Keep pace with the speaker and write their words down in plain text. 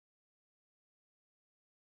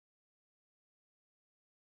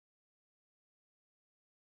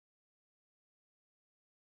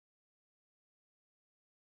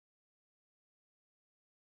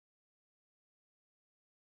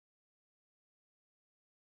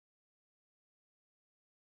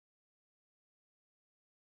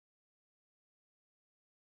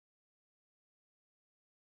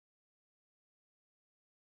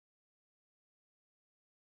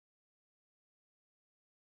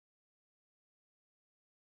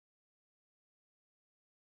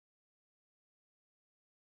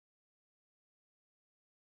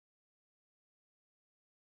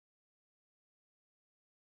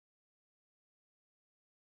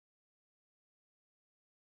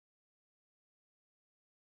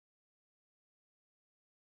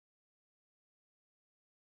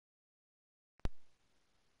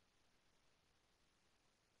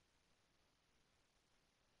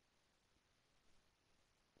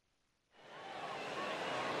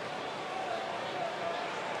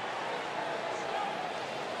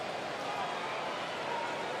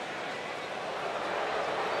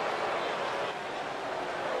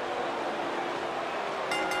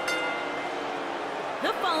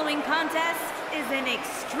following contest is an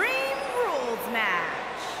Extreme Rules match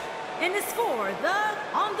and is for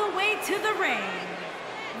the On the Way to the Ring,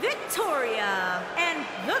 Victoria and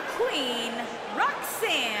the Queen,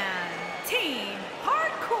 Roxanne, Team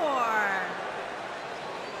Hardcore.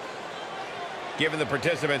 Given the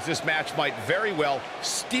participants, this match might very well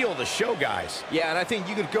steal the show, guys. Yeah, and I think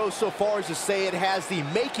you could go so far as to say it has the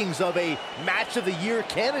makings of a Match of the Year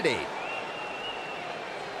candidate.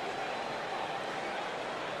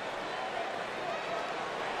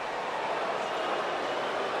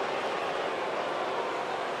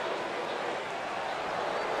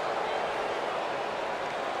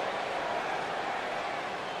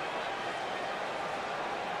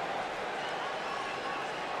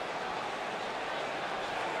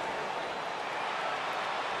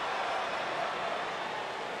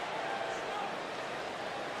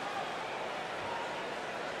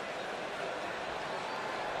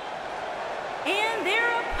 And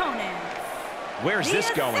their opponents. Where's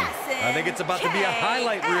this going? I think it's about to be a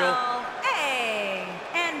highlight reel. K.L.A.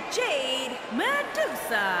 and Jade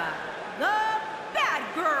Medusa, the Bad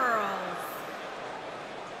Girls.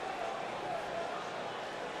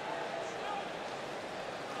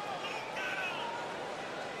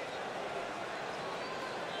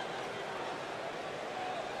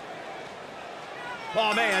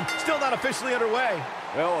 Oh, man, still not officially underway.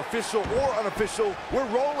 Well, official or unofficial, we're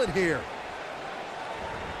rolling here.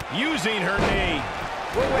 Using her knee.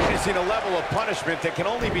 We're witnessing a level of punishment that can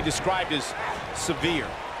only be described as severe.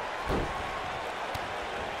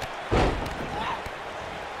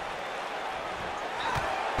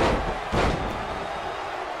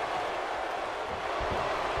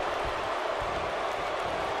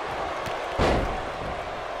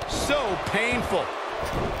 So painful.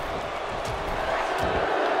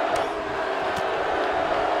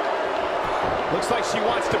 Looks like she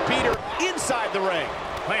wants to beat her inside the ring.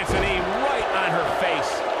 Plants a knee right on her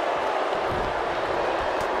face.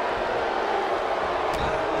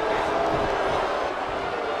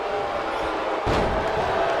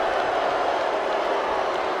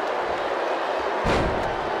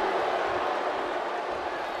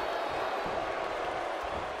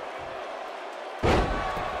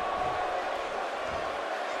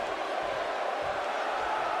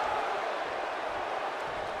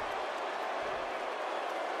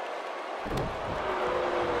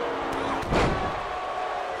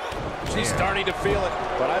 She's starting to feel it,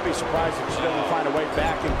 but I'd be surprised if she doesn't find a way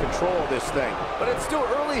back in control of this thing. But it's still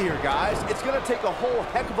early here, guys. It's going to take a whole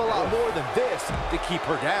heck of a lot more than this to keep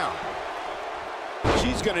her down.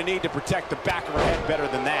 She's going to need to protect the back of her head better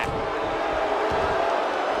than that.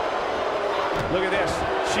 Look at this.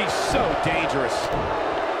 She's so dangerous.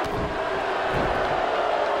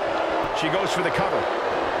 She goes for the cover.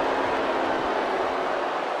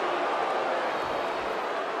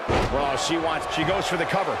 Well, she goes for the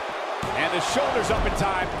cover. And the shoulder's up in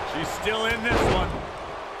time. She's still in this one.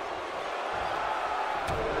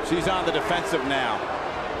 She's on the defensive now.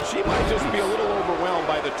 She might just be a little overwhelmed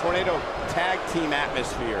by the Tornado tag team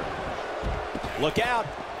atmosphere. Look out.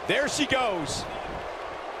 There she goes.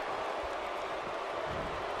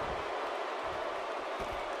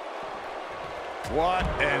 What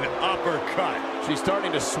an uppercut. She's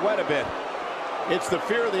starting to sweat a bit. It's the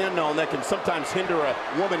fear of the unknown that can sometimes hinder a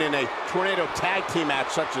woman in a Tornado tag team match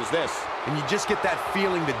such as this. And you just get that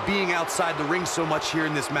feeling that being outside the ring so much here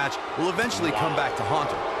in this match will eventually come back to haunt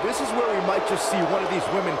her. This is where we might just see one of these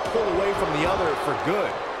women pull away from the other for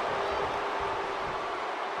good.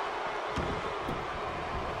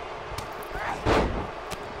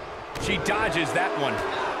 She dodges that one.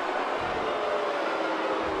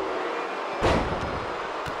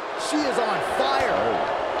 She is on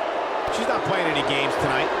fire. She's not playing any games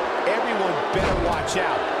tonight. Everyone better watch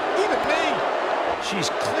out. Even me.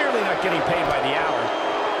 She's clearly not getting paid by the hour.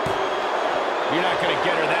 You're not going to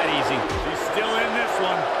get her that easy. She's still in this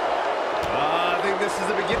one. I think this is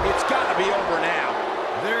the beginning. It's got to be over now.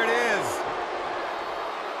 There it is.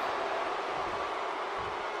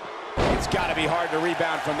 It's got to be hard to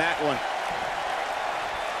rebound from that one.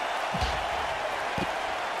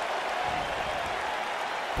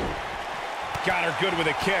 Got her good with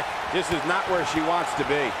a kick. This is not where she wants to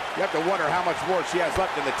be. You have to wonder how much more she has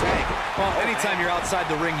left in the tank. Well, anytime you're outside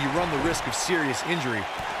the ring, you run the risk of serious injury.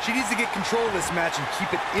 She needs to get control of this match and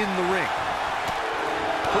keep it in the ring.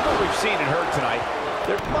 From what we've seen and heard tonight,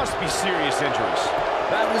 there must be serious injuries.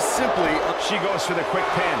 That was simply... She goes for the quick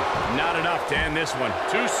pin. Not enough to end this one.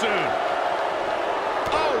 Too soon.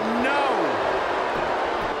 Oh, no!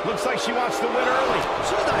 Looks like she wants to win early.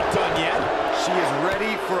 She's not done yet. She is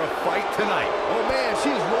ready for a fight tonight. Oh, man, she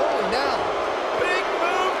is rolling now. Big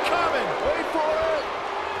move coming. Wait for it.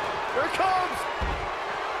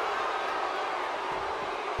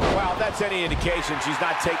 that's any indication, she's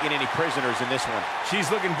not taking any prisoners in this one.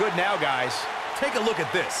 She's looking good now, guys. Take a look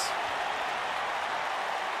at this.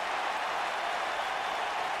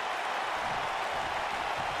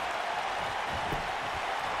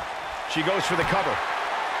 She goes for the cover.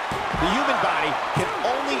 The human body can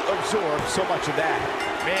only absorb so much of that.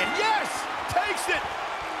 Man, yes! Takes it!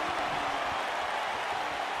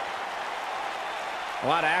 A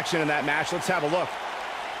lot of action in that match. Let's have a look.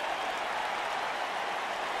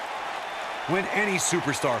 When any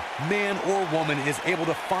superstar, man or woman, is able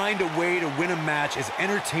to find a way to win a match as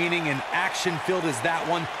entertaining and action-filled as that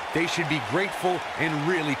one, they should be grateful and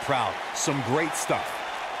really proud. Some great stuff.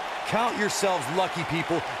 Count yourselves lucky,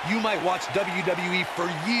 people. You might watch WWE for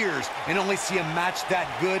years and only see a match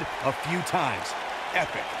that good a few times.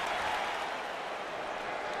 Epic.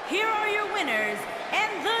 Here are your winners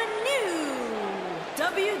and the new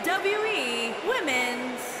WWE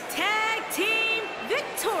Women's Tag Team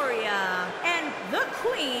Victoria and the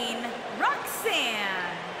Queen,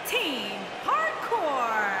 Roxanne. Team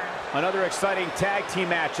Hardcore. Another exciting tag team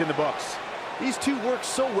match in the books. These two work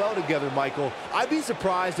so well together, Michael. I'd be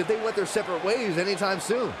surprised if they went their separate ways anytime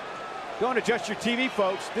soon. Don't adjust your TV,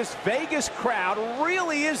 folks. This Vegas crowd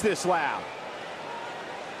really is this loud.